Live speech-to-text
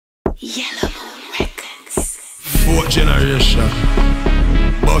Yellow Records. Fourth generation.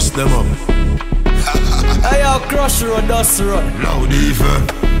 Bust them up. Hey, yo, crush road, dust road. Loud even.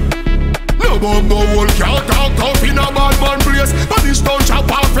 No bomb, no wall, can't talk tough in a bad man place. But this don't chop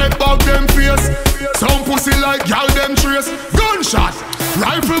off head back them face. Some pussy like y'all them trace. Gunshot,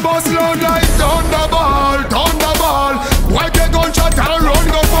 rifle bust loud like thunderball, thunderball. Why get gunshot and run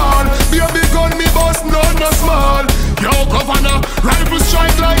go fall? Baby gun me bust none no small. Yo governor, rifle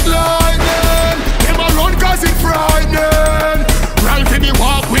strike like lightning. Them a run cause it frightening. Rifle me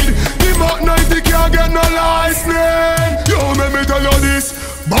walk with, the Mach 90 can't get no license. Yo let me tell you this.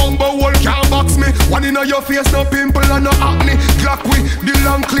 Bumbo wall can't box me. One in your face, no pimple and no acne. Glock with the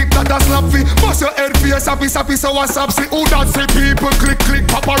long click that a slap fi. Bust your head face, happy, happy, so what's up, see? Who that say people click, click,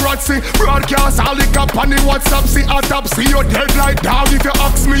 paparazzi. Broadcast all the cap on the WhatsApp, see autopsy. You dead like dog if you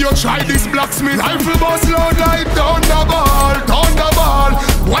ask me. You try this blacksmith. Rifle bust loud like thunderball, thunderball.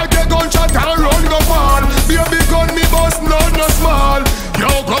 Why get gunshot and run go fall? Baby gun me bust none no small.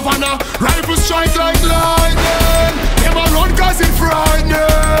 Yo governor, rifle strike like lightning. Them a run cause it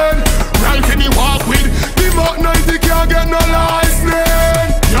frightening. Rifle me walk with, the Mach 90 can't get no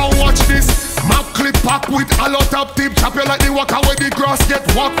license. Yo watch this, map clip pack with a lot of tip. Chop you like the walker where the grass get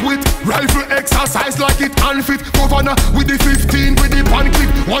walk with. Rifle exercise like it unfit. Governor with the 15 with the pan clip.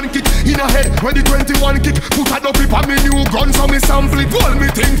 One kick in a head when the 21 kick. Put a dope on me new gun so me sample it. Hold me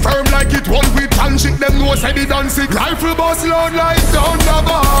thing firm like it roll with and shit. Them know say the dance it. Rifle bust loud like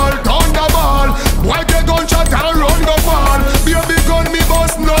thunderball, thunderball. Why get gunshot and run go fall? Baby gun me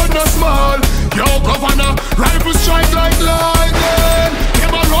bust none no small. Yo governor, rifle strike like lightning.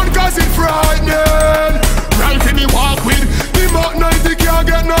 Them a run cause it frightening. Rifle me walk with, the Mach 90 can't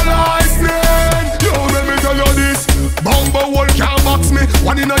get no license. Yo let me tell you this. Bumbo wall can't box me.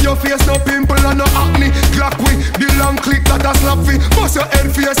 One in your face, no pimple and no acne. Glock with the long click that a slap fi. Bust your head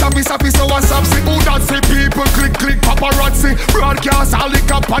face, happy, happy, so what's up, see? Who that say people click, click, paparazzi. Broadcast all the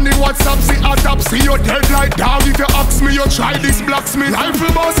cap on the WhatsApp, see autopsy. You dead like dog if you ask me. You try this blacksmith.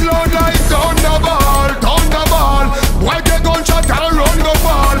 Rifle bust loud like thunderball.